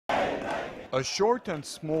A short and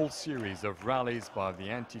small series of rallies by the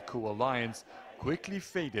anti-coup alliance quickly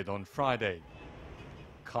faded on Friday.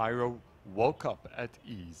 Cairo woke up at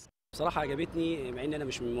ease. I'm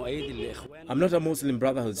not a Muslim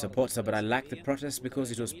Brotherhood supporter, but I like the protest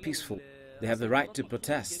because it was peaceful. They have the right to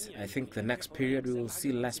protest. I think the next period we will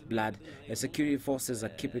see less blood and security forces are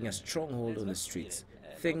keeping a stronghold on the streets.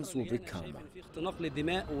 Things will be calmer.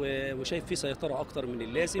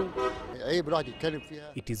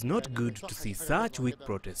 It is not good to see such weak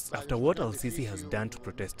protests after what Al-Sisi has done to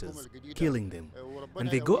protesters, killing them.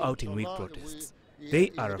 And they go out in weak protests.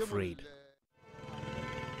 They are afraid.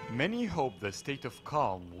 Many hope the state of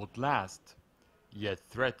calm would last, yet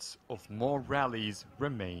threats of more rallies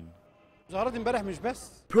remain.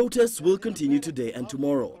 Protests will continue today and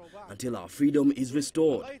tomorrow until our freedom is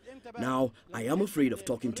restored. Now, I am afraid of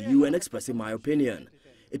talking to you and expressing my opinion.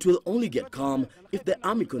 It will only get calm if the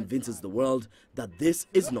army convinces the world that this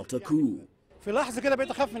is not a coup.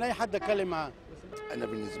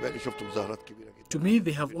 To me,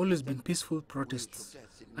 they have always been peaceful protests.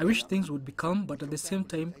 I wish things would be calm, but at the same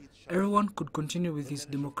time, everyone could continue with his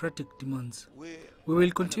democratic demands. We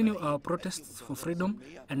will continue our protests for freedom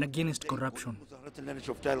and against corruption.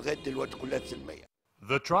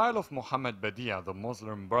 The trial of Mohamed Badie, the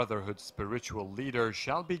Muslim Brotherhood spiritual leader,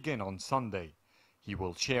 shall begin on Sunday. He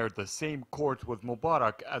will share the same court with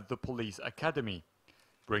Mubarak at the police academy,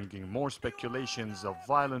 bringing more speculations of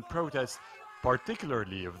violent protests,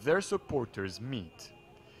 particularly if their supporters meet.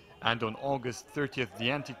 And on August 30th, the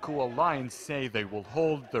anti-coup alliance say they will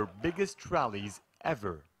hold their biggest rallies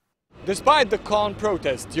ever. Despite the calm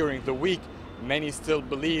protests during the week, many still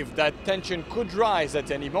believe that tension could rise at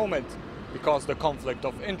any moment because the conflict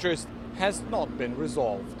of interest has not been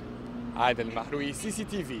resolved. Adel El Mahrouky,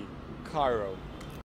 CCTV, Cairo.